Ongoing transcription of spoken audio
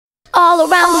all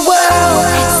around the world.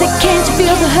 Say, can't you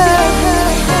feel the hurt?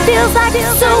 Feels like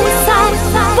it's suicide.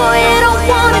 Boy, you don't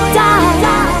wanna die.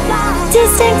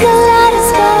 Distant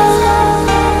kaleidoscope,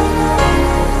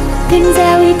 things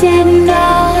that we didn't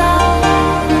know.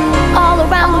 All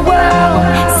around the world.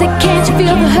 Say, can't you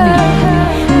feel the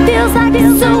hurt? Feels like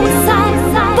it's suicide.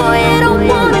 Boy, you don't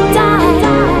wanna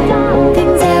die.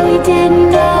 Things that we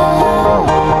didn't know.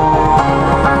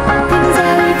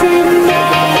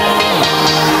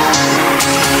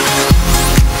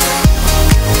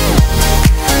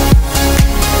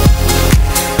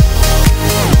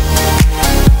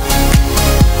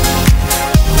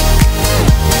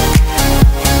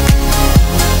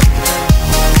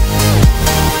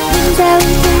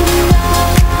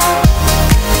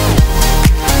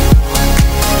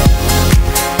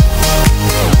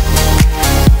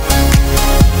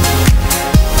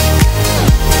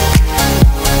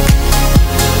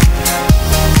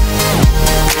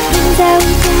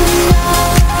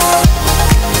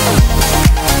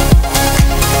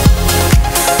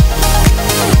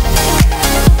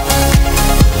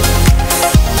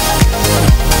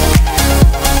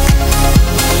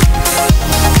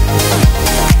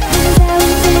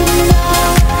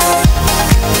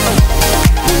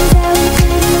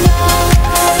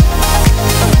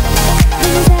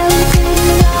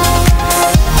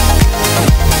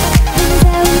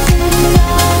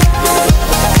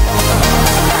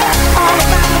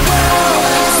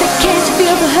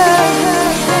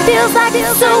 Feels like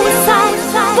it's suicide.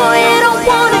 Boy, you don't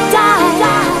wanna die.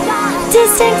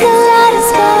 Distant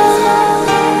kaleidoscope,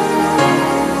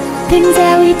 things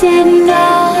that we didn't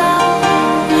know.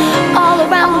 All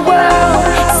around the world.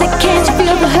 Say, can't you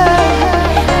feel the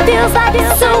hurt? Feels like